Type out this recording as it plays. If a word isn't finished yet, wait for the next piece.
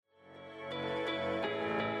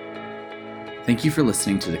Thank you for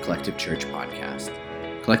listening to the Collective Church podcast.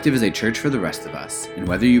 Collective is a church for the rest of us, and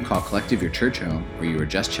whether you call Collective your church home or you are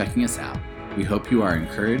just checking us out, we hope you are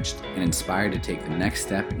encouraged and inspired to take the next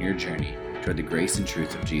step in your journey toward the grace and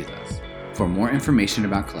truth of Jesus. For more information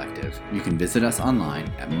about Collective, you can visit us online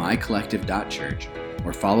at mycollective.church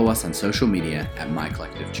or follow us on social media at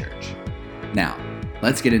mycollectivechurch. Now,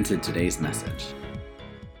 let's get into today's message.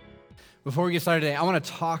 Before we get started today, I want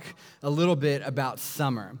to talk a little bit about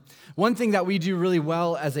summer. One thing that we do really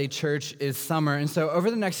well as a church is summer, and so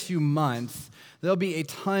over the next few months, there'll be a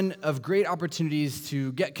ton of great opportunities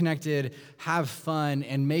to get connected, have fun,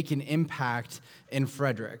 and make an impact in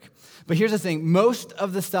Frederick. But here's the thing, most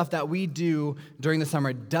of the stuff that we do during the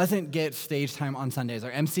summer doesn't get stage time on Sundays.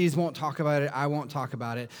 Our MCs won't talk about it, I won't talk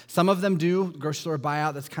about it. Some of them do, grocery store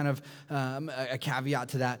buyout, that's kind of a caveat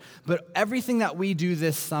to that. But everything that we do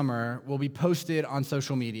this summer will be posted on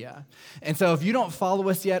social media. And so if you don't follow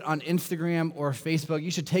us yet on Instagram or Facebook,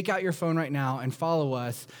 you should take out your phone right now and follow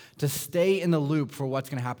us to stay in the loop for what's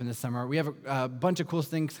gonna happen this summer. We have a bunch of cool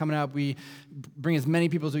things coming up. We bring as many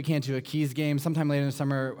people as we can to a Keys game. Sometime later in the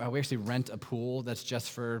summer, we actually rent a pool that's just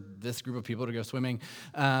for this group of people to go swimming.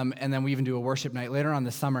 And then we even do a worship night later on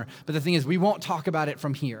this summer. But the thing is, we won't talk about it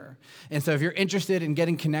from here. And so if you're interested in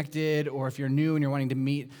getting connected, or if you're new and you're wanting to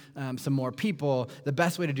meet some more people, the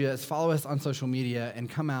best way to do that is follow us on social media and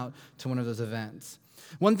come out to one of those events.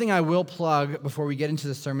 One thing I will plug before we get into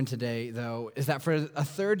the sermon today, though, is that for a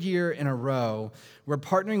third year in a row, we're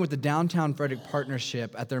partnering with the Downtown Frederick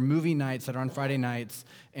Partnership at their movie nights that are on Friday nights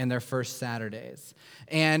and their first Saturdays.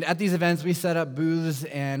 And at these events, we set up booths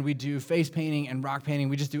and we do face painting and rock painting.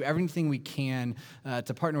 We just do everything we can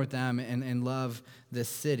to partner with them and love this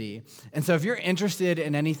city. And so if you're interested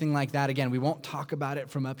in anything like that, again, we won't talk about it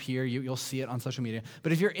from up here. You'll see it on social media.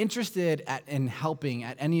 But if you're interested in helping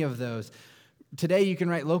at any of those, today, you can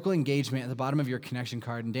write local engagement at the bottom of your connection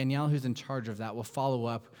card, and Danielle, who's in charge of that, will follow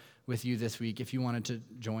up with you this week if you wanted to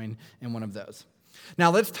join in one of those.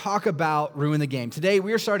 Now, let's talk about Ruin the Game. Today,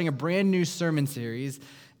 we are starting a brand new sermon series,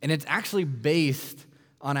 and it's actually based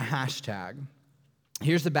on a hashtag.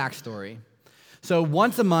 Here's the backstory. So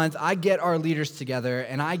once a month, I get our leaders together,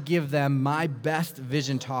 and I give them my best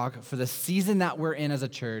vision talk for the season that we're in as a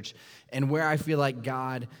church and where I feel like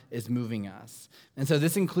God is moving us. And so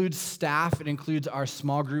this includes staff, it includes our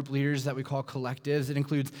small group leaders that we call collectives, it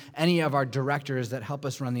includes any of our directors that help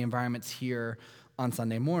us run the environments here on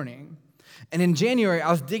Sunday morning. And in January, I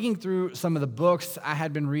was digging through some of the books I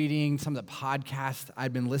had been reading, some of the podcasts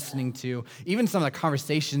I'd been listening to, even some of the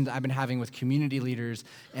conversations I've been having with community leaders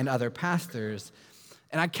and other pastors.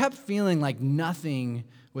 And I kept feeling like nothing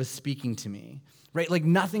was speaking to me, right? Like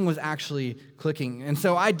nothing was actually clicking. And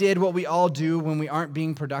so I did what we all do when we aren't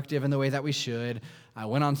being productive in the way that we should. I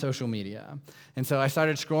went on social media. And so I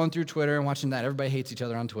started scrolling through Twitter and watching that. Everybody hates each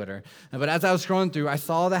other on Twitter. But as I was scrolling through, I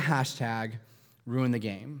saw the hashtag Ruin the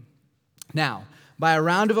Game. Now, by a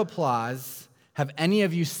round of applause, have any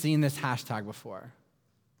of you seen this hashtag before?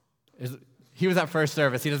 He was at first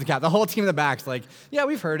service. He doesn't count. The whole team in the back's like, yeah,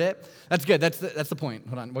 we've heard it. That's good. That's the point.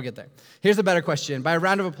 Hold on. We'll get there. Here's a better question. By a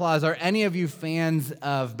round of applause, are any of you fans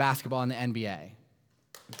of basketball in the NBA?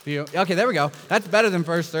 Okay, there we go. That's better than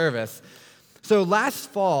first service. So last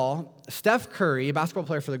fall, Steph Curry, a basketball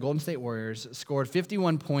player for the Golden State Warriors, scored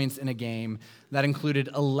 51 points in a game that included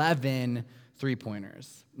 11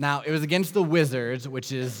 three-pointers. Now, it was against the Wizards,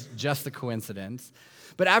 which is just a coincidence.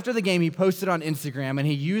 But after the game, he posted on Instagram, and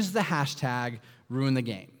he used the hashtag Ruin the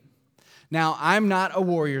Game. Now, I'm not a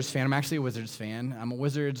Warriors fan. I'm actually a Wizards fan. I'm a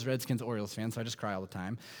Wizards, Redskins, Orioles fan, so I just cry all the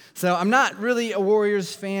time. So I'm not really a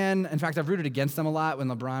Warriors fan. In fact, I've rooted against them a lot when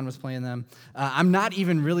LeBron was playing them. I'm not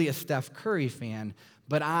even really a Steph Curry fan,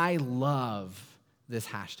 but I love this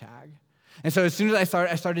hashtag. And so as soon as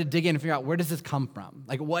I started to dig in and figure out, where does this come from?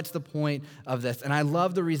 Like, what's the point of this? And I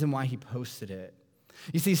love the reason why he posted it.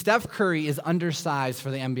 You see, Steph Curry is undersized for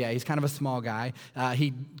the NBA. He's kind of a small guy.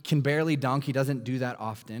 He can barely dunk. He doesn't do that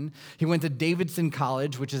often. He went to Davidson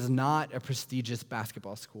College, which is not a prestigious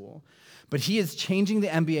basketball school. But he is changing the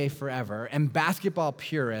NBA forever, and basketball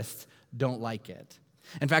purists don't like it.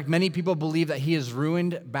 In fact, many people believe that he has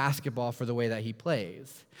ruined basketball for the way that he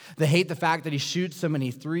plays. They hate the fact that he shoots so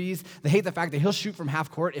many threes. They hate the fact that he'll shoot from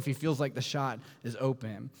half court if he feels like the shot is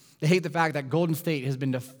open. They hate the fact that Golden State has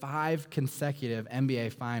been to 5 consecutive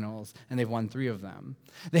NBA finals, and they've won 3 of them.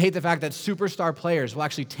 They hate the fact that superstar players will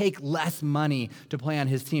actually take less money to play on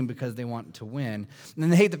his team because they want to win. And then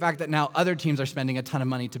they hate the fact that now other teams are spending a ton of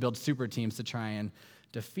money to build super teams to try and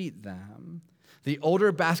defeat them. The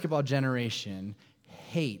older basketball generation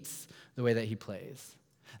hates the way that he plays.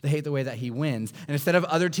 They hate the way that he wins. And instead of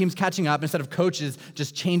other teams catching up, instead of coaches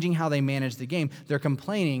just changing how they manage the game, they're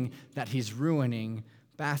complaining that he's ruining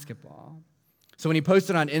basketball. So when he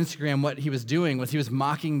posted on Instagram, what he was doing was he was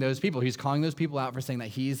mocking those people. He was calling those people out for saying that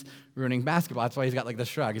he's ruining basketball. That's why he's got like the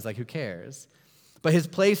shrug. He's like, who cares? But his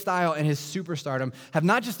play style and his superstardom have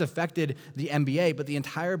not just affected the NBA, but the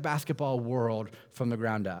entire basketball world from the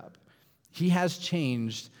ground up. He has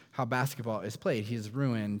changed how basketball is played. He has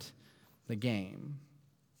ruined the game.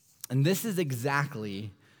 And this is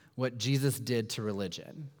exactly what Jesus did to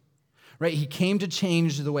religion, right? He came to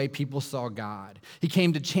change the way people saw God. He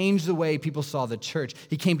came to change the way people saw the church.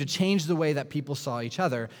 He came to change the way that people saw each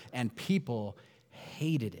other, and people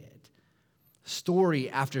hated it. Story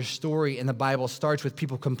after story in the Bible starts with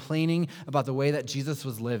people complaining about the way that Jesus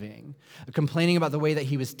was living, complaining about the way that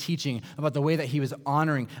he was teaching, about the way that he was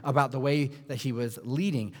honoring, about the way that he was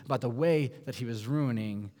leading, about the way that he was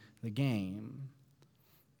ruining the game.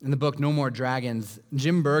 In the book No More Dragons,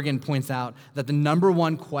 Jim Bergen points out that the number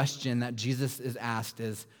one question that Jesus is asked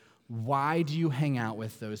is, why do you hang out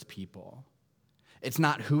with those people? It's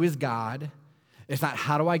not who is God. It's not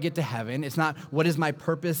how do I get to heaven. It's not what is my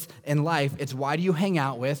purpose in life. It's why do you hang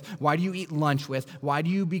out with? Why do you eat lunch with? Why do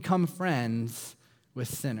you become friends with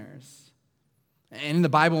sinners? And in the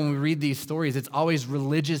Bible, when we read these stories, it's always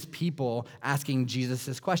religious people asking Jesus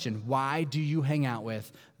this question, why do you hang out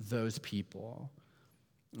with those people?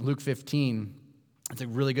 Luke 15, it's a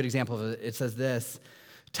really good example of it. It says this,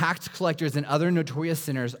 tax collectors and other notorious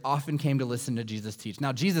sinners often came to listen to Jesus teach.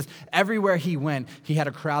 Now, Jesus, everywhere he went, he had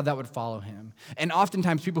a crowd that would follow him. And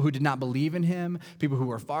oftentimes, people who did not believe in him, people who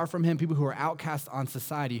were far from him, people who were outcast on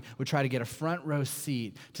society would try to get a front row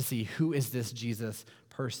seat to see who is this Jesus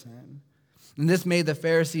person. And this made the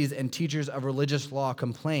Pharisees and teachers of religious law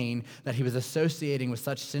complain that he was associating with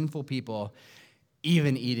such sinful people,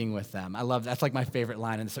 even eating with them. I love that's like my favorite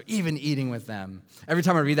line in the story, even eating with them. Every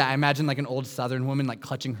time I read that, I imagine like an old Southern woman like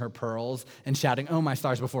clutching her pearls and shouting, oh my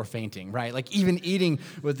stars, before fainting, right? Like even eating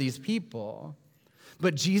with these people.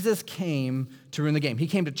 But Jesus came to ruin the game. He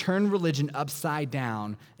came to turn religion upside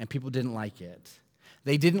down, and people didn't like it.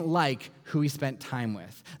 They didn't like who he spent time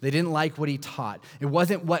with. They didn't like what he taught. It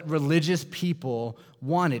wasn't what religious people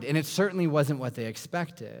wanted, and it certainly wasn't what they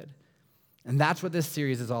expected. And that's what this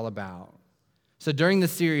series is all about. So during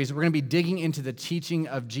this series, we're going to be digging into the teaching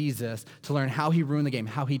of Jesus to learn how he ruined the game,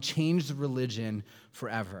 how he changed religion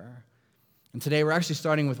forever. And today we're actually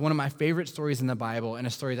starting with one of my favorite stories in the Bible, and a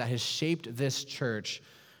story that has shaped this church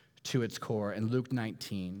to its core in Luke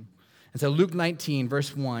 19. And so Luke 19,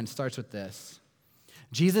 verse 1, starts with this.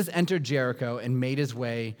 Jesus entered Jericho and made his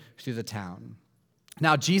way through the town.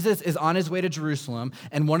 Now, Jesus is on his way to Jerusalem,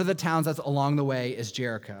 and one of the towns that's along the way is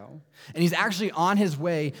Jericho. And he's actually on his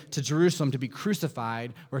way to Jerusalem to be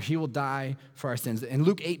crucified, where he will die for our sins. In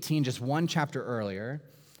Luke 18, just one chapter earlier,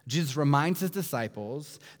 Jesus reminds his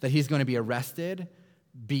disciples that he's going to be arrested,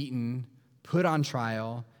 beaten, put on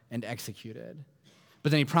trial, and executed.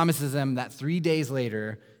 But then he promises them that 3 days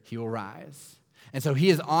later, he will rise. And so he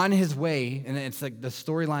is on his way, and it's like the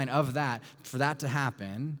storyline of that, for that to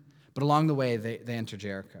happen. But along the way, they enter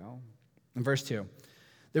Jericho. In verse 2,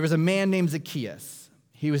 there was a man named Zacchaeus.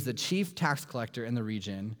 He was the chief tax collector in the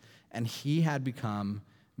region, and he had become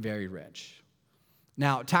very rich.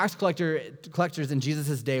 Now, tax collectors in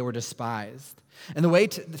Jesus' day were despised. And the way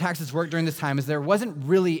the taxes worked during this time is there wasn't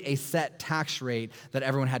really a set tax rate that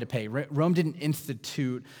everyone had to pay. Rome didn't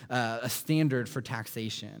institute a standard for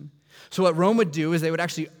taxation. So what Rome would do is they would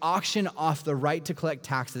actually auction off the right to collect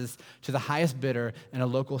taxes to the highest bidder in a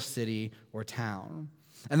local city or town.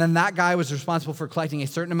 And then that guy was responsible for collecting a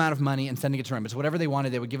certain amount of money and sending it to Rome. So whatever they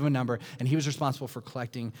wanted, they would give him a number, and he was responsible for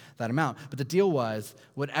collecting that amount. But the deal was,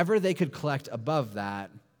 whatever they could collect above that,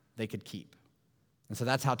 they could keep. And so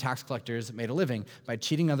that's how tax collectors made a living, by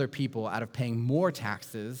cheating other people out of paying more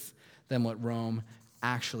taxes than what Rome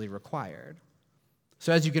actually required.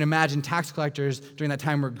 So as you can imagine, tax collectors during that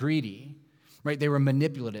time were greedy, right? They were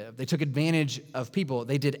manipulative. They took advantage of people.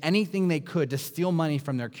 They did anything they could to steal money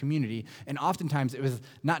from their community. And oftentimes it was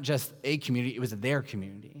not just a community, it was their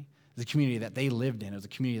community. It was a community that they lived in. It was a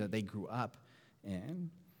community that they grew up in. And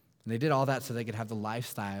they did all that so they could have the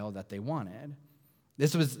lifestyle that they wanted.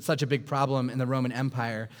 This was such a big problem in the Roman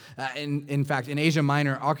Empire. In fact, in Asia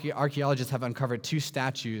Minor, archaeologists have uncovered 2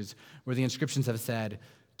 statues where the inscriptions have said,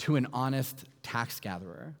 "To an honest tax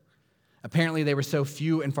gatherer." Apparently, they were so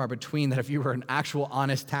few and far between that if you were an actual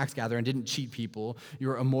honest tax gatherer and didn't cheat people, you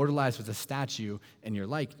were immortalized with a statue in your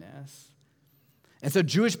likeness. And so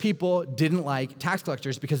Jewish people didn't like tax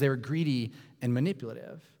collectors because they were greedy and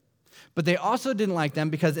manipulative. But they also didn't like them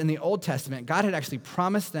because in the Old Testament, God had actually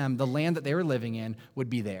promised them the land that they were living in would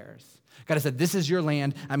be theirs. God had said, this is your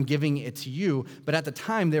land, I'm giving it to you. But at the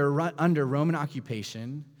time, they were under Roman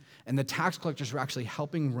occupation, and the tax collectors were actually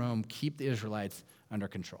helping Rome keep the Israelites under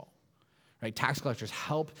control. Right? Tax collectors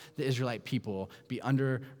help the Israelite people be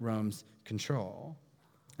under Rome's control.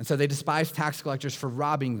 And so they despised tax collectors for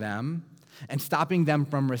robbing them and stopping them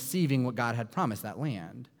from receiving what God had promised, that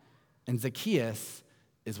land. And Zacchaeus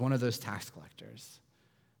is one of those tax collectors.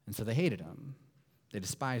 And so they hated him. They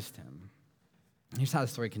despised him. Here's how the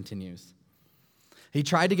story continues. Zacchaeus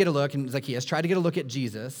tried to get a look at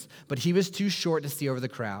Jesus, but he was too short to see over the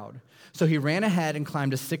crowd. So he ran ahead and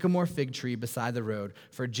climbed a sycamore fig tree beside the road,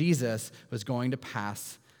 for Jesus was going to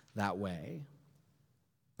pass that way.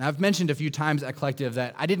 Now, I've mentioned a few times at Collective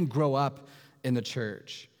that I didn't grow up in the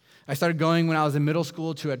church. I started going when I was in middle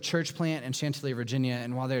school to a church plant in Chantilly, Virginia,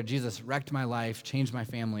 and while there, Jesus wrecked my life, changed my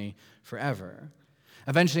family forever.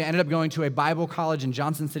 Eventually, I ended up going to a Bible college in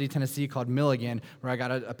Johnson City, Tennessee called Milligan, where I got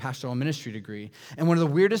a pastoral ministry degree. And one of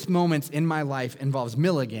the weirdest moments in my life involves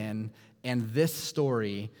Milligan and this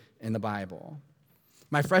story in the Bible.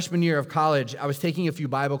 My freshman year of college, I was taking a few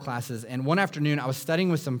Bible classes, and one afternoon I was studying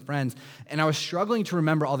with some friends, and I was struggling to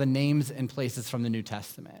remember all the names and places from the New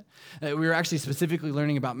Testament. We were actually specifically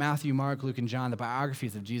learning about Matthew, Mark, Luke, and John, the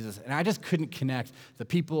biographies of Jesus, and I just couldn't connect the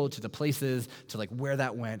people to the places to like where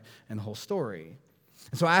that went and the whole story.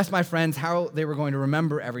 And so I asked my friends how they were going to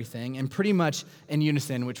remember everything, and pretty much in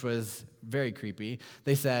unison, which was very creepy,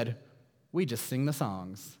 they said, "We just sing the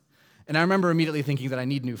songs." And I remember immediately thinking that I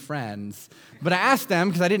need new friends. But I asked them,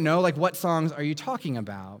 because I didn't know, what songs are you talking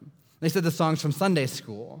about? They said the songs from Sunday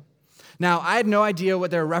school. Now, I had no idea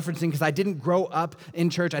what they were referencing because I didn't grow up in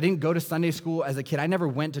church. I didn't go to Sunday school as a kid. I never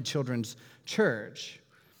went to children's church.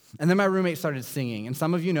 And then my roommate started singing, and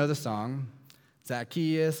some of you know the song.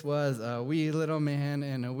 Zacchaeus was a wee little man,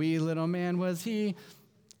 and a wee little man was he.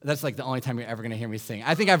 That's the only time you're ever going to hear me sing.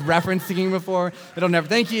 I think I've referenced singing before.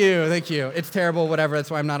 Thank you. It's terrible, whatever. That's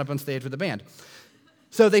why I'm not up on stage with the band.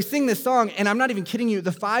 So they sing this song, and I'm not even kidding you.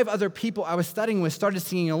 The 5 other people I was studying with started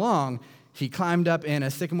singing along. He climbed up in a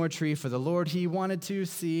sycamore tree for the Lord he wanted to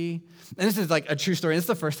see. And this is a true story. This is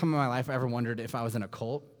the first time in my life I ever wondered if I was in a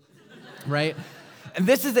cult, right? And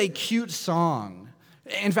this is a cute song.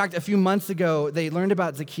 In fact, a few months ago, they learned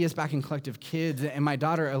about Zacchaeus back in Collective Kids, and my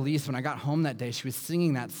daughter, Elise, when I got home that day, she was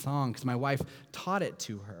singing that song because my wife taught it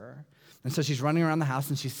to her. And so she's running around the house,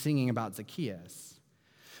 and she's singing about Zacchaeus.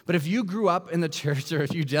 But if you grew up in the church, or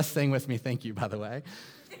if you just sang with me, thank you, by the way,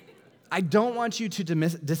 I don't want you to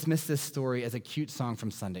dismiss this story as a cute song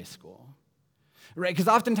from Sunday school. Right, because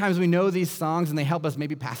oftentimes we know these songs and they help us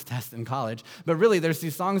maybe pass tests in college, but really there's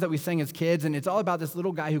these songs that we sang as kids and it's all about this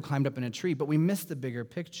little guy who climbed up in a tree, but we miss the bigger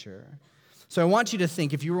picture. So I want you to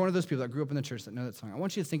think, if you were one of those people that grew up in the church that know that song, I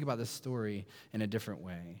want you to think about this story in a different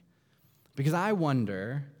way. Because I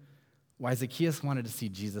wonder why Zacchaeus wanted to see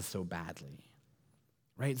Jesus so badly.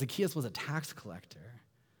 Right, Zacchaeus was a tax collector.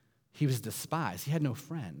 He was despised. He had no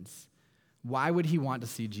friends. Why would he want to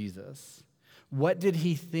see Jesus? What did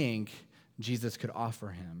he think Jesus could offer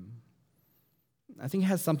him? I think it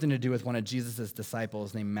has something to do with one of Jesus'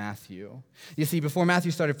 disciples named Matthew. You see, before Matthew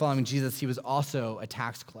started following Jesus, he was also a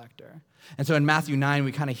tax collector. And so in Matthew 9,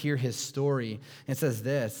 we kind of hear his story. It says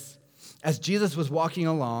this: as Jesus was walking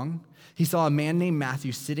along, he saw a man named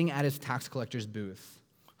Matthew sitting at his tax collector's booth.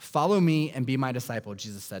 "Follow me and be my disciple,"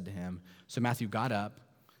 Jesus said to him. So Matthew got up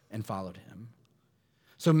and followed him.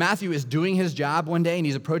 So Matthew is doing his job one day, and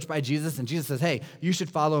he's approached by Jesus, and Jesus says, "Hey, you should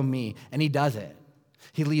follow me." And he does it.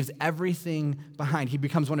 He leaves everything behind. He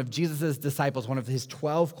becomes one of Jesus' disciples, one of his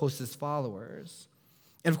 12 closest followers.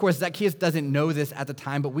 And of course, Zacchaeus doesn't know this at the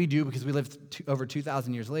time, but we do because we live over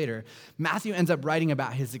 2,000 years later. Matthew ends up writing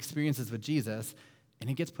about his experiences with Jesus, and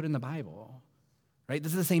he gets put in the Bible. Right?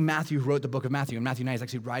 This is the same Matthew who wrote the book of Matthew, and Matthew 9 is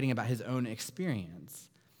actually writing about his own experience.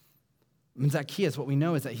 And Zacchaeus, what we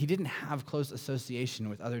know is that he didn't have close association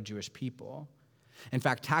with other Jewish people. In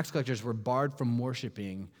fact, tax collectors were barred from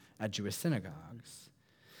worshiping at Jewish synagogues.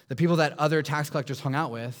 The people that other tax collectors hung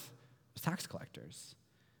out with was tax collectors.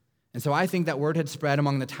 And so I think that word had spread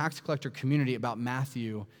among the tax collector community about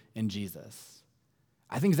Matthew and Jesus.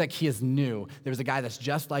 I think Zacchaeus knew there was a guy that's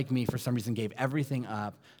just like me, for some reason gave everything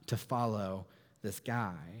up to follow this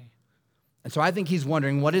guy. And so I think he's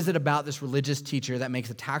wondering, what is it about this religious teacher that makes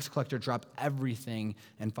a tax collector drop everything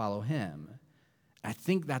and follow him? I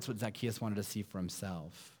think that's what Zacchaeus wanted to see for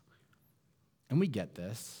himself. And we get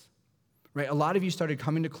this, right? A lot of you started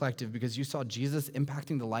coming to Collective because you saw Jesus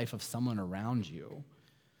impacting the life of someone around you.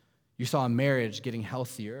 You saw a marriage getting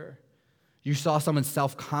healthier. You saw someone's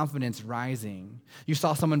self-confidence rising. You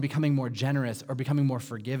saw someone becoming more generous or becoming more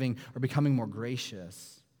forgiving or becoming more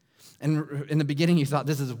gracious. And in the beginning, you thought,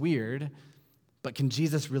 this is weird, but can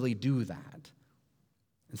Jesus really do that?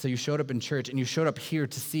 And so you showed up in church and you showed up here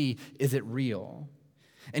to see, is it real?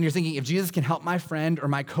 And you're thinking, if Jesus can help my friend or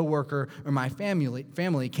my coworker or my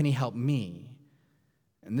family, can he help me?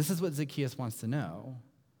 And this is what Zacchaeus wants to know.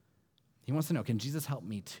 He wants to know, can Jesus help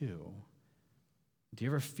me too? Do you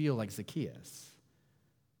ever feel like Zacchaeus?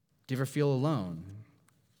 Do you ever feel alone?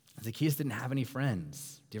 Zacchaeus didn't have any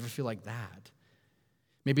friends. Do you ever feel like that?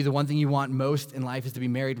 Maybe the one thing you want most in life is to be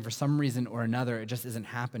married, and for some reason or another, it just isn't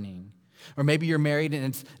happening. Or maybe you're married and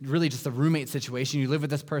it's really just a roommate situation. You live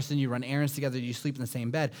with this person, you run errands together, you sleep in the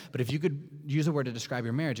same bed. But if you could use a word to describe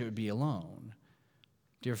your marriage, it would be alone.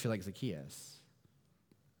 Do you ever feel like Zacchaeus?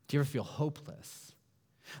 Do you ever feel hopeless?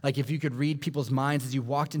 Like if you could read people's minds as you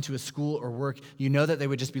walked into a school or work, you know that they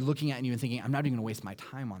would just be looking at you and thinking, I'm not even going to waste my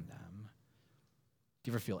time on them.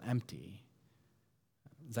 Do you ever feel empty?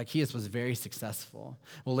 Zacchaeus was very successful.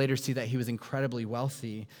 We'll later see that he was incredibly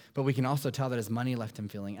wealthy, but we can also tell that his money left him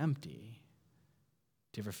feeling empty.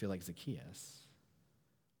 Do you ever feel like Zacchaeus?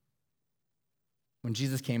 When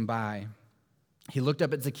Jesus came by, he looked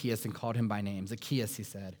up at Zacchaeus and called him by name. Zacchaeus, he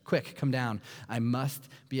said, quick, come down. I must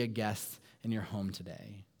be a guest in your home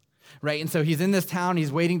today. Right? And so he's in this town,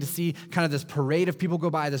 he's waiting to see kind of this parade of people go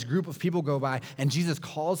by, this group of people go by, and Jesus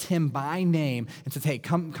calls him by name and says, hey,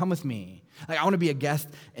 come with me. Like, I want to be a guest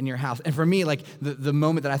in your house. And for me, like, the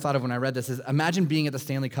moment that I thought of when I read this is, imagine being at the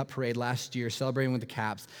Stanley Cup parade last year, celebrating with the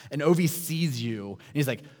Caps, and Ovi sees you, and he's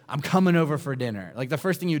like, I'm coming over for dinner. Like, the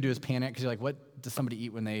first thing you do is panic, because you're like, what does somebody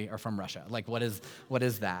eat when they are from Russia? Like, what is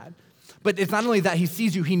that? But it's not only that he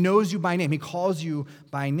sees you, he knows you by name. He calls you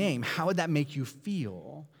by name. How would that make you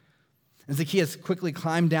feel? And Zacchaeus quickly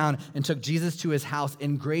climbed down and took Jesus to his house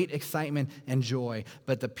in great excitement and joy.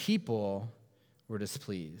 But the people were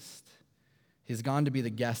displeased. He's gone to be the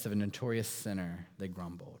guest of a notorious sinner, they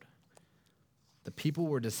grumbled. The people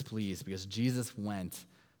were displeased because Jesus went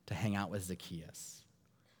to hang out with Zacchaeus.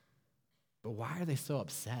 But why are they so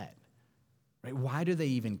upset? Right? Why do they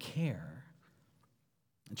even care?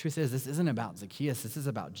 The truth is, this isn't about Zacchaeus, this is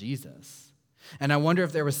about Jesus. And I wonder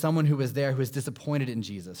if there was someone who was there who was disappointed in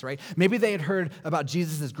Jesus, right? Maybe they had heard about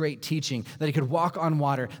Jesus' great teaching, that he could walk on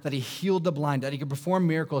water, that he healed the blind, that he could perform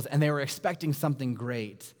miracles, and they were expecting something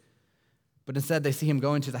great. But instead, they see him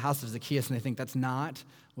go into the house of Zacchaeus, and they think, that's not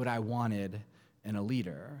what I wanted in a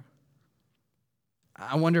leader.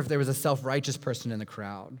 I wonder if there was a self-righteous person in the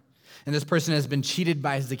crowd. And this person has been cheated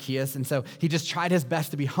by Zacchaeus, and so he just tried his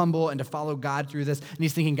best to be humble and to follow God through this. And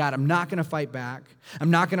he's thinking, God, I'm not going to fight back. I'm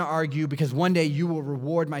not going to argue because one day you will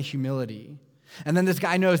reward my humility. And then this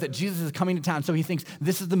guy knows that Jesus is coming to town, so he thinks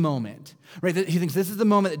this is the moment, right? He thinks this is the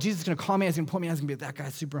moment that Jesus is going to call me, he's going to point me out, he's going to be like, that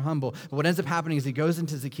guy's super humble. But what ends up happening is he goes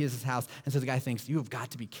into Zacchaeus' house, and so the guy thinks, you have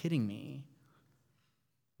got to be kidding me.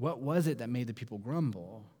 What was it that made the people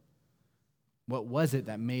grumble? What was it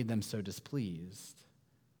that made them so displeased?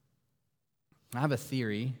 I have a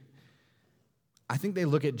theory. I think they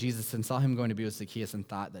look at Jesus and saw him going to be with Zacchaeus and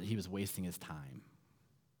thought that he was wasting his time.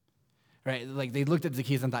 Right? Like they looked at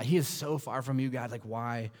Zacchaeus and thought, he is so far from you, God. Like,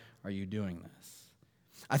 why are you doing this?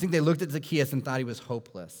 I think they looked at Zacchaeus and thought he was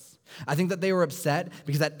hopeless. I think that they were upset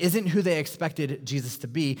because that isn't who they expected Jesus to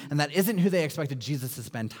be, and that isn't who they expected Jesus to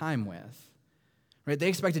spend time with. Right? They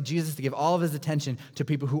expected Jesus to give all of his attention to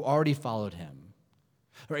people who already followed him.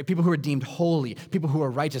 Right? People who were deemed holy, people who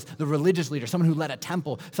were righteous, the religious leader, someone who led a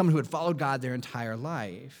temple, someone who had followed God their entire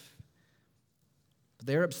life. But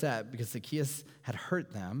they were upset because Zacchaeus had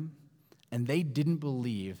hurt them, and they didn't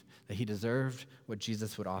believe that he deserved what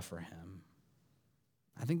Jesus would offer him.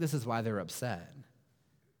 I think this is why they were upset.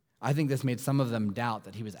 I think this made some of them doubt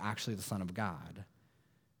that he was actually the Son of God.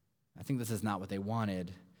 I think this is not what they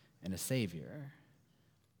wanted in a Savior.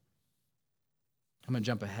 I'm going to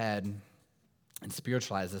jump ahead and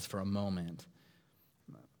spiritualize this for a moment.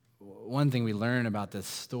 One thing we learn about this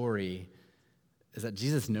story is that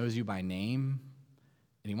Jesus knows you by name,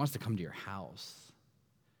 and he wants to come to your house.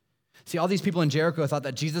 See, all these people in Jericho thought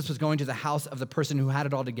that Jesus was going to the house of the person who had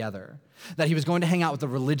it all together, that he was going to hang out with the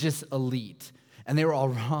religious elite, and they were all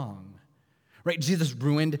wrong. Right? Jesus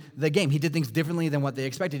ruined the game. He did things differently than what they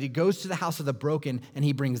expected. He goes to the house of the broken, and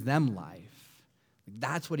he brings them life.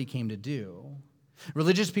 That's what he came to do.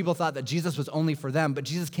 Religious people thought that Jesus was only for them, but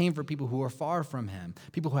Jesus came for people who were far from him,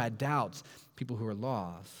 people who had doubts, people who were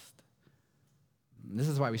lost. And this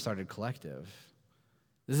is why we started Collective.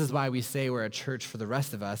 This is why we say we're a church for the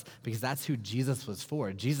rest of us, because that's who Jesus was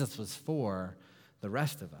for. Jesus was for the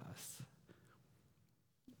rest of us.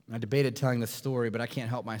 I debated telling this story, but I can't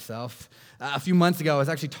help myself. A few months ago, I was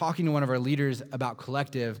actually talking to one of our leaders about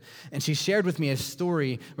Collective, and she shared with me a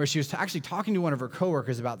story where she was actually talking to one of her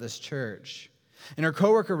coworkers about this church. And her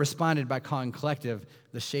coworker responded by calling Collective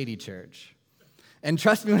the shady church. And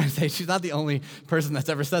trust me when I say she's not the only person that's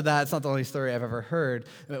ever said that. It's not the only story I've ever heard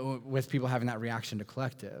with people having that reaction to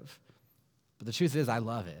Collective. But the truth is, I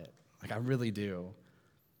love it. I really do.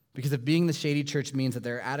 Because if being the shady church means that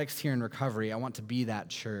there are addicts here in recovery, I want to be that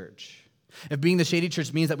church. If being the shady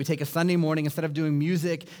church means that we take a Sunday morning, instead of doing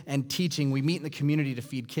music and teaching, we meet in the community to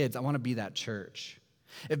feed kids, I want to be that church.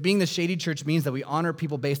 If being the shady church means that we honor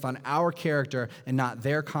people based on our character and not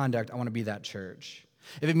their conduct, I want to be that church.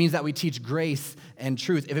 If it means that we teach grace and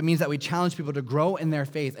truth, if it means that we challenge people to grow in their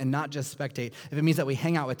faith and not just spectate, if it means that we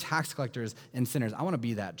hang out with tax collectors and sinners, I want to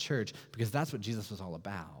be that church because that's what Jesus was all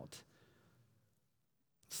about.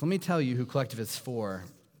 So let me tell you who Collective is for,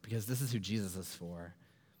 because this is who Jesus is for.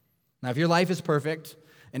 Now, if your life is perfect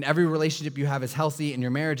and every relationship you have is healthy and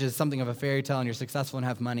your marriage is something of a fairy tale and you're successful and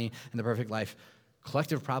have money and the perfect life,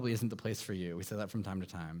 Collective probably isn't the place for you. We say that from time to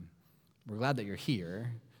time. We're glad that you're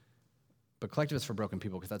here, but Collective is for broken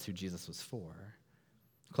people because that's who Jesus was for.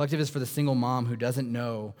 Collective is for the single mom who doesn't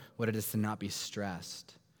know what it is to not be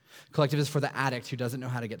stressed. Collective is for the addict who doesn't know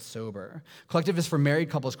how to get sober. Collective is for married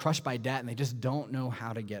couples crushed by debt and they just don't know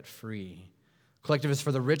how to get free. Collective is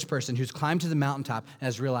for the rich person who's climbed to the mountaintop and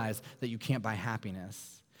has realized that you can't buy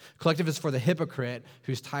happiness. Collective is for the hypocrite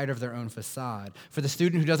who's tired of their own facade. For the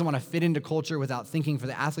student who doesn't want to fit into culture without thinking. For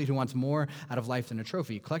the athlete who wants more out of life than a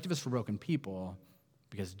trophy. Collective is for broken people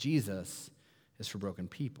because Jesus is for broken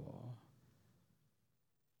people.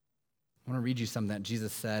 I want to read you something that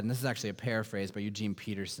Jesus said, and this is actually a paraphrase by Eugene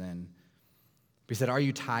Peterson. He said, "Are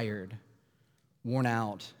you tired, worn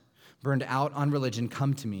out, burned out on religion?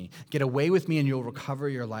 Come to me. Get away with me and you'll recover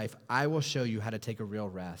your life. I will show you how to take a real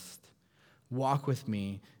rest. Walk with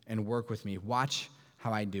me and work with me. Watch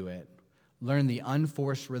how I do it. Learn the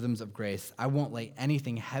unforced rhythms of grace. I won't lay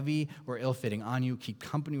anything heavy or ill-fitting on you. Keep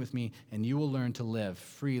company with me and you will learn to live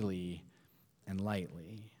freely and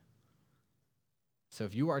lightly." So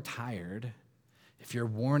if you are tired, if you're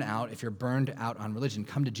worn out, if you're burned out on religion,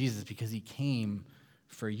 come to Jesus because he came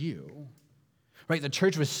for you. Right? The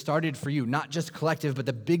church was started for you, not just Collective, but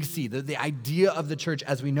the big C. The idea of the church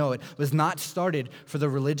as we know it was not started for the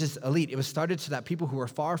religious elite. It was started so that people who were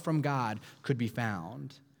far from God could be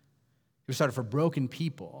found. It was started for broken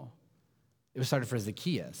people. It was started for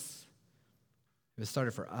Zacchaeus. It was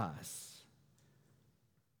started for us.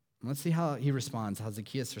 And let's see how he responds, how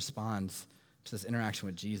Zacchaeus responds to this interaction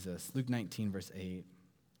with Jesus. Luke 19, verse 8.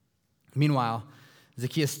 Meanwhile,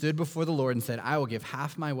 Zacchaeus stood before the Lord and said, "I will give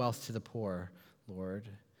half my wealth to the poor, Lord.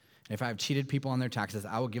 And if I have cheated people on their taxes,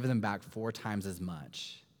 I will give them back 4 times as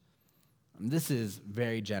much." This is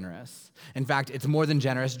very generous. In fact, it's more than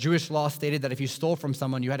generous. Jewish law stated that if you stole from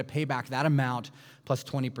someone, you had to pay back that amount plus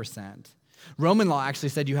 20%. Roman law actually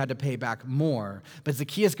said you had to pay back more, but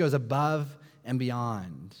Zacchaeus goes above and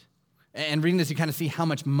beyond. And reading this, you kind of see how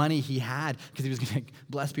much money he had because he was going to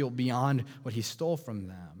bless people beyond what he stole from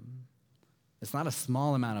them. It's not a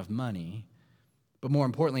small amount of money, but more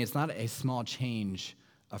importantly, it's not a small change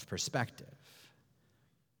of perspective.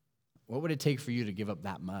 What would it take for you to give up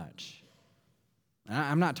that much? And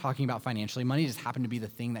I'm not talking about financially. Money just happened to be the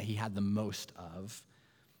thing that he had the most of,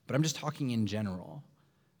 but I'm just talking in general.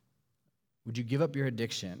 Would you give up your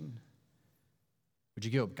addiction? Would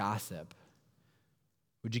you give up gossip?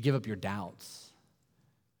 Would you give up your doubts?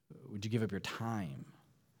 Would you give up your time?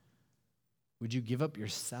 Would you give up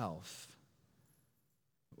yourself?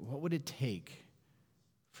 What would it take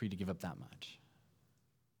for you to give up that much?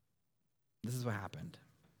 This is what happened.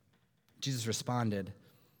 Jesus responded,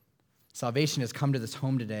 "Salvation has come to this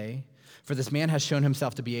home today, for this man has shown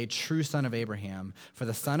himself to be a true son of Abraham, for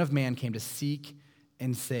the Son of Man came to seek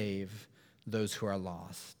and save those who are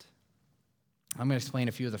lost." I'm going to explain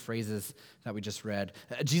a few of the phrases that we just read.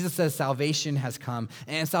 Jesus says salvation has come,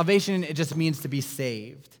 and salvation, it just means to be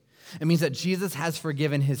saved. It means that Jesus has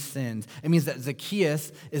forgiven his sins. It means that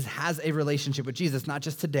Zacchaeus has a relationship with Jesus, not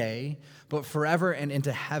just today, but forever and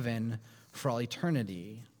into heaven for all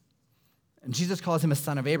eternity. And Jesus calls him a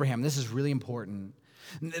son of Abraham. This is really important.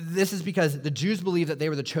 This is because the Jews believed that they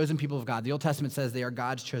were the chosen people of God. The Old Testament says they are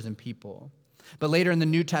God's chosen people. But later in the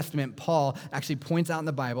New Testament, Paul actually points out in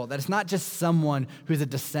the Bible that it's not just someone who's a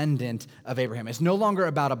descendant of Abraham. It's no longer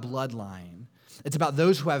about a bloodline. It's about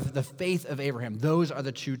those who have the faith of Abraham. Those are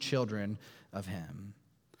the true children of him.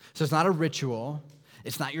 So it's not a ritual.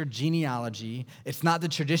 It's not your genealogy. It's not the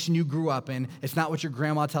tradition you grew up in. It's not what your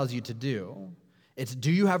grandma tells you to do. It's,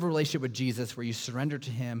 do you have a relationship with Jesus where you surrender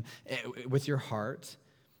to him with your heart?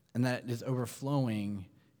 and that is overflowing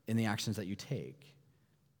in the actions that you take.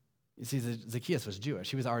 You see, Zacchaeus was Jewish.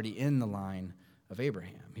 He was already in the line of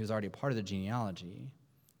Abraham. He was already a part of the genealogy.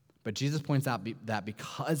 But Jesus points out that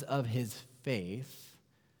because of his faith,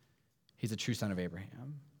 he's a true son of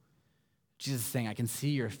Abraham. Jesus is saying, I can see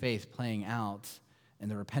your faith playing out in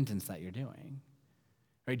the repentance that you're doing.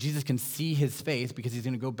 Right? Jesus can see his faith because he's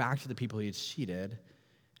going to go back to the people he had cheated, and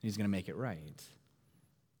he's going to make it right.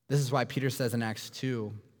 This is why Peter says in Acts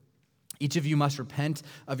 2, each of you must repent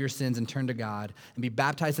of your sins and turn to God and be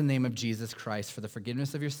baptized in the name of Jesus Christ for the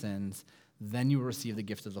forgiveness of your sins. Then you will receive the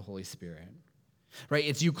gift of the Holy Spirit. Right?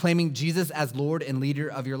 It's you claiming Jesus as Lord and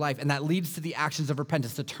leader of your life. And that leads to the actions of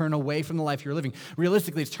repentance, to turn away from the life you're living.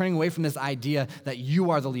 Realistically, it's turning away from this idea that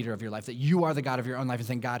you are the leader of your life, that you are the God of your own life, and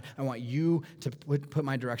saying, God, I want you to put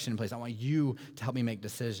my direction in place. I want you to help me make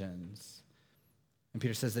decisions. And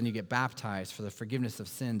Peter says, then you get baptized for the forgiveness of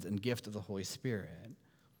sins and gift of the Holy Spirit.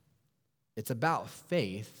 It's about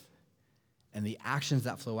faith and the actions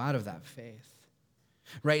that flow out of that faith.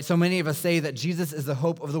 Right? So many of us say that Jesus is the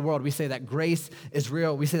hope of the world. We say that grace is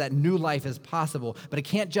real. We say that new life is possible. But it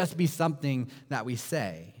can't just be something that we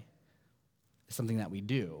say. It's something that we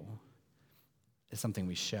do. It's something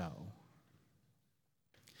we show.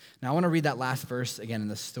 Now, I want to read that last verse again in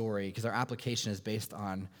the story because our application is based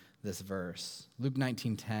on this verse. Luke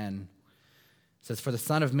 19:10 says, for the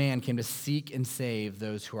Son of Man came to seek and save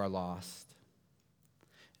those who are lost.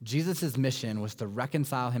 Jesus' mission was to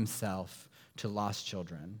reconcile himself to lost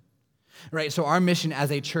children. Right? So our mission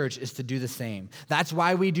as a church is to do the same. That's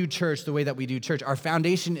why we do church the way that we do church. Our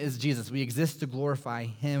foundation is Jesus. We exist to glorify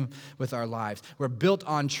him with our lives. We're built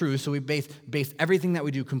on truth, so we base everything that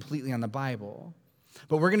we do completely on the Bible.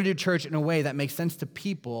 But we're going to do church in a way that makes sense to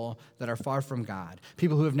people that are far from God,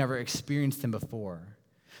 people who have never experienced him before.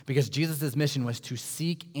 Because Jesus' mission was to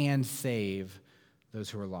seek and save those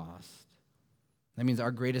who are lost. That means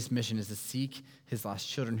our greatest mission is to seek his lost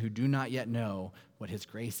children who do not yet know what his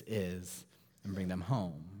grace is and bring them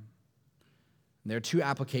home. And there are two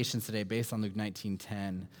applications today based on Luke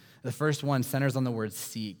 19:10. The first one centers on the word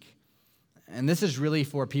seek. And this is really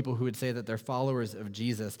for people who would say that they're followers of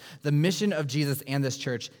Jesus. The mission of Jesus and this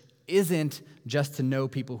church isn't just to know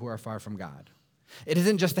people who are far from God. It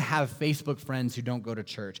isn't just to have Facebook friends who don't go to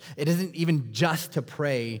church. It isn't even just to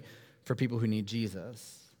pray for people who need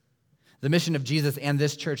Jesus. The mission of Jesus and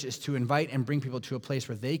this church is to invite and bring people to a place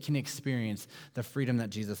where they can experience the freedom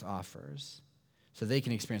that Jesus offers, so they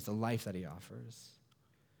can experience the life that he offers.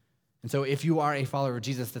 And so if you are a follower of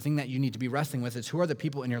Jesus, the thing that you need to be wrestling with is who are the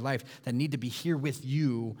people in your life that need to be here with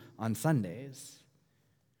you on Sundays?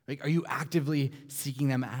 Like, are you actively seeking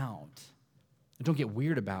them out? And don't get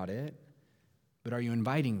weird about it, but are you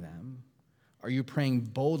inviting them? Are you praying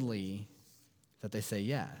boldly that they say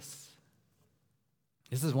yes?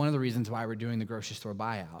 This is one of the reasons why we're doing the grocery store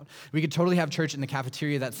buyout. We could totally have church in the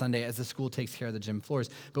cafeteria that Sunday as the school takes care of the gym floors,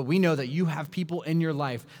 but we know that you have people in your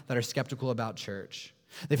life that are skeptical about church.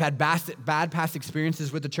 They've had bad past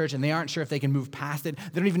experiences with the church, and they aren't sure if they can move past it.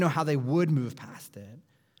 They don't even know how they would move past it.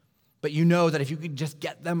 But you know that if you could just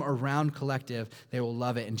get them around Collective, they will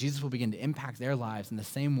love it, and Jesus will begin to impact their lives in the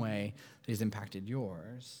same way that he's impacted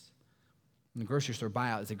yours. And the grocery store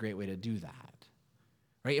buyout is a great way to do that.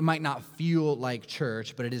 Right? It might not feel like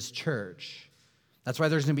church, but it is church. That's why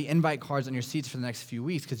there's going to be invite cards on your seats for the next few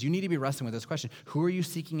weeks, because you need to be wrestling with this question. Who are you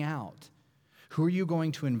seeking out? Who are you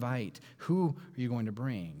going to invite? Who are you going to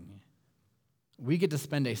bring? We get to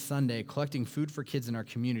spend a Sunday collecting food for kids in our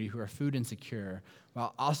community who are food insecure,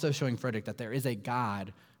 while also showing Frederick that there is a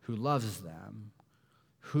God who loves them.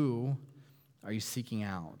 Who are you seeking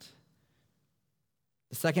out?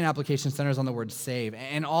 The second application centers on the word save.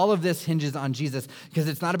 And all of this hinges on Jesus, because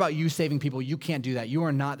it's not about you saving people. You can't do that. You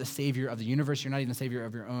are not the savior of the universe. You're not even the savior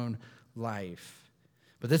of your own life.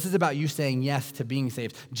 But this is about you saying yes to being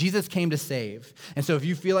saved. Jesus came to save. And so if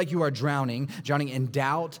you feel like you are drowning in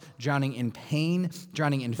doubt, drowning in pain,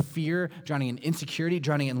 drowning in fear, drowning in insecurity,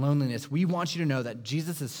 drowning in loneliness, we want you to know that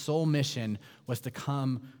Jesus' sole mission was to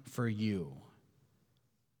come for you,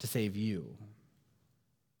 to save you.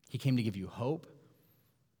 He came to give you hope.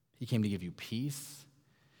 He came to give you peace.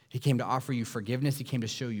 He came to offer you forgiveness. He came to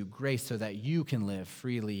show you grace so that you can live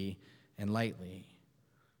freely and lightly.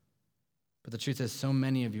 But the truth is, so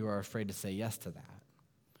many of you are afraid to say yes to that.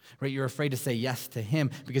 Right? You're afraid to say yes to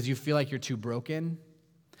him because you feel like you're too broken.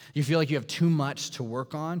 You feel like you have too much to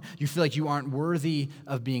work on. You feel like you aren't worthy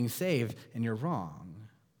of being saved, and you're wrong.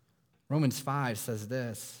 Romans 5 says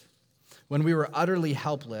this: when we were utterly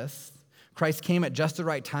helpless, Christ came at just the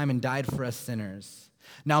right time and died for us sinners.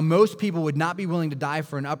 Now, most people would not be willing to die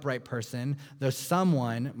for an upright person, though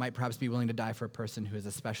someone might perhaps be willing to die for a person who is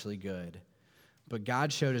especially good. But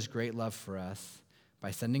God showed his great love for us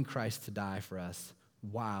by sending Christ to die for us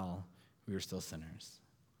while we were still sinners.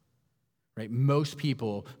 Right? Most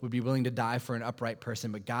people would be willing to die for an upright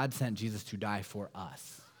person, but God sent Jesus to die for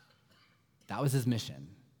us. That was his mission.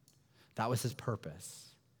 That was his purpose.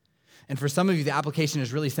 And for some of you, the application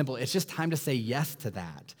is really simple. It's just time to say yes to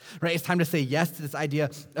that, right? It's time to say yes to this idea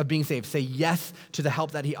of being saved. Say yes to the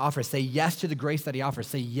help that he offers. Say yes to the grace that he offers.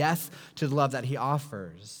 Say yes to the love that he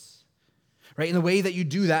offers, right? And the way that you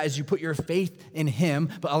do that is you put your faith in him,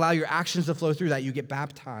 but allow your actions to flow through that. You get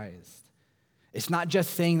baptized. It's not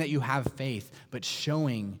just saying that you have faith, but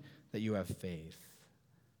showing that you have faith.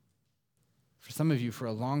 For some of you, for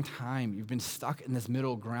a long time, you've been stuck in this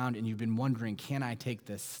middle ground and you've been wondering, can I take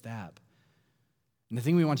this step? And the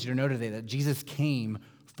thing we want you to know today, that Jesus came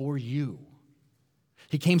for you.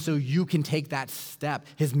 He came so you can take that step.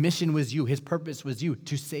 His mission was you. His purpose was you,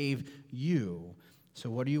 to save you. So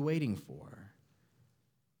what are you waiting for?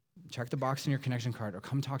 Check the box in your connection card or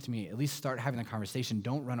come talk to me. At least start having the conversation.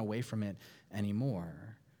 Don't run away from it anymore.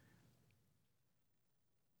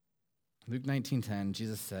 Luke 19:10,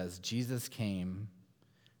 Jesus says, Jesus came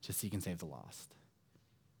to seek and save the lost.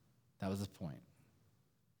 That was his point.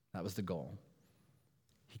 That was the goal.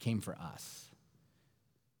 He came for us.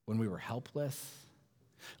 When we were helpless,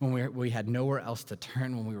 when we had nowhere else to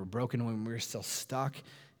turn, when we were broken, when we were still stuck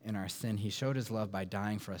in our sin, he showed his love by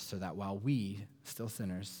dying for us so that while we, still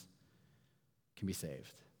sinners, can be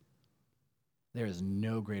saved. There is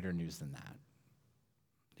no greater news than that.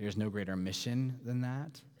 There's no greater mission than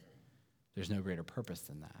that. There's no greater purpose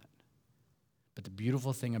than that. But the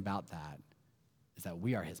beautiful thing about that is that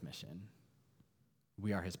we are his mission.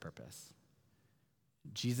 We are his purpose.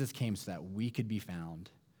 Jesus came so that we could be found,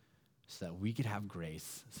 so that we could have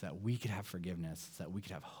grace, so that we could have forgiveness, so that we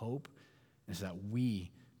could have hope, and so that we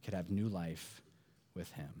could have new life with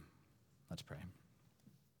him. Let's pray.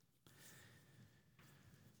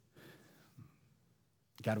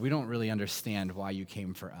 God, we don't really understand why you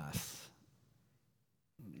came for us.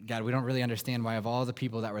 God, we don't really understand why of all the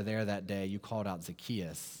people that were there that day, you called out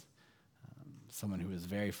Zacchaeus, someone who was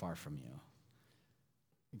very far from you.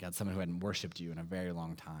 God, someone who hadn't worshiped you in a very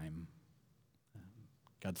long time.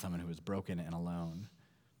 God, someone who was broken and alone.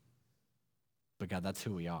 But God, that's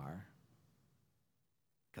who we are.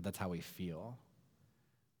 God, that's how we feel.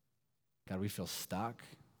 God, we feel stuck.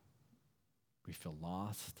 We feel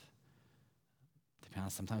lost. To be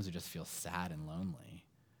honest, sometimes we just feel sad and lonely.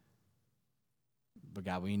 But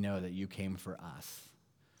God, we know that you came for us,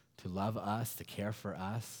 to love us, to care for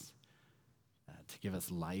us, to give us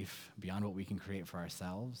life beyond what we can create for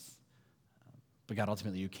ourselves. But God,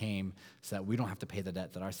 ultimately you came so that we don't have to pay the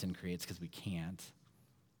debt that our sin creates because we can't,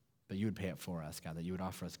 but you would pay it for us, God, that you would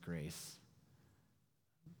offer us grace.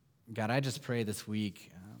 God, I just pray this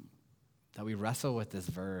week that we wrestle with this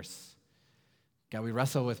verse. God, we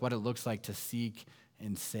wrestle with what it looks like to seek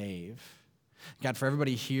and save. God, for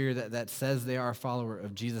everybody here that says they are a follower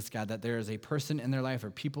of Jesus, God, that there is a person in their life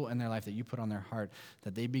or people in their life that you put on their heart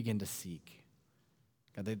that they begin to seek.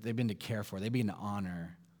 God, they begin to care for, they begin to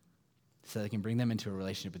honor so that they can bring them into a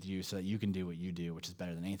relationship with you so that you can do what you do, which is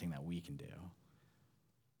better than anything that we can do.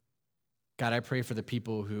 God, I pray for the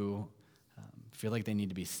people who feel like they need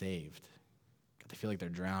to be saved. God, they feel like they're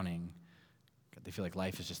drowning. God, they feel like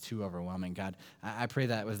life is just too overwhelming. God, I pray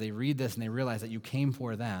that as they read this and they realize that you came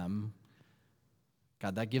for them,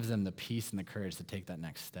 God, that gives them the peace and the courage to take that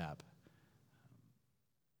next step.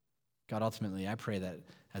 God, ultimately, I pray that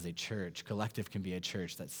as a church, Collective can be a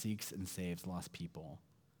church that seeks and saves lost people.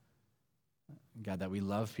 God, that we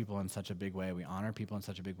love people in such a big way, we honor people in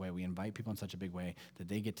such a big way, we invite people in such a big way that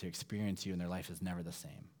they get to experience you and their life is never the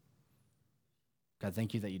same. God,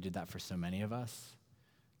 thank you that you did that for so many of us.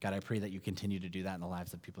 God, I pray that you continue to do that in the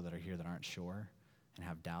lives of people that are here that aren't sure and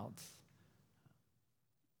have doubts.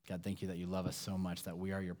 God, thank you that you love us so much, that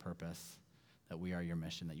we are your purpose, that we are your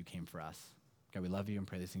mission, that you came for us. God, we love you and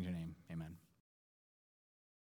pray these things in your name. Amen.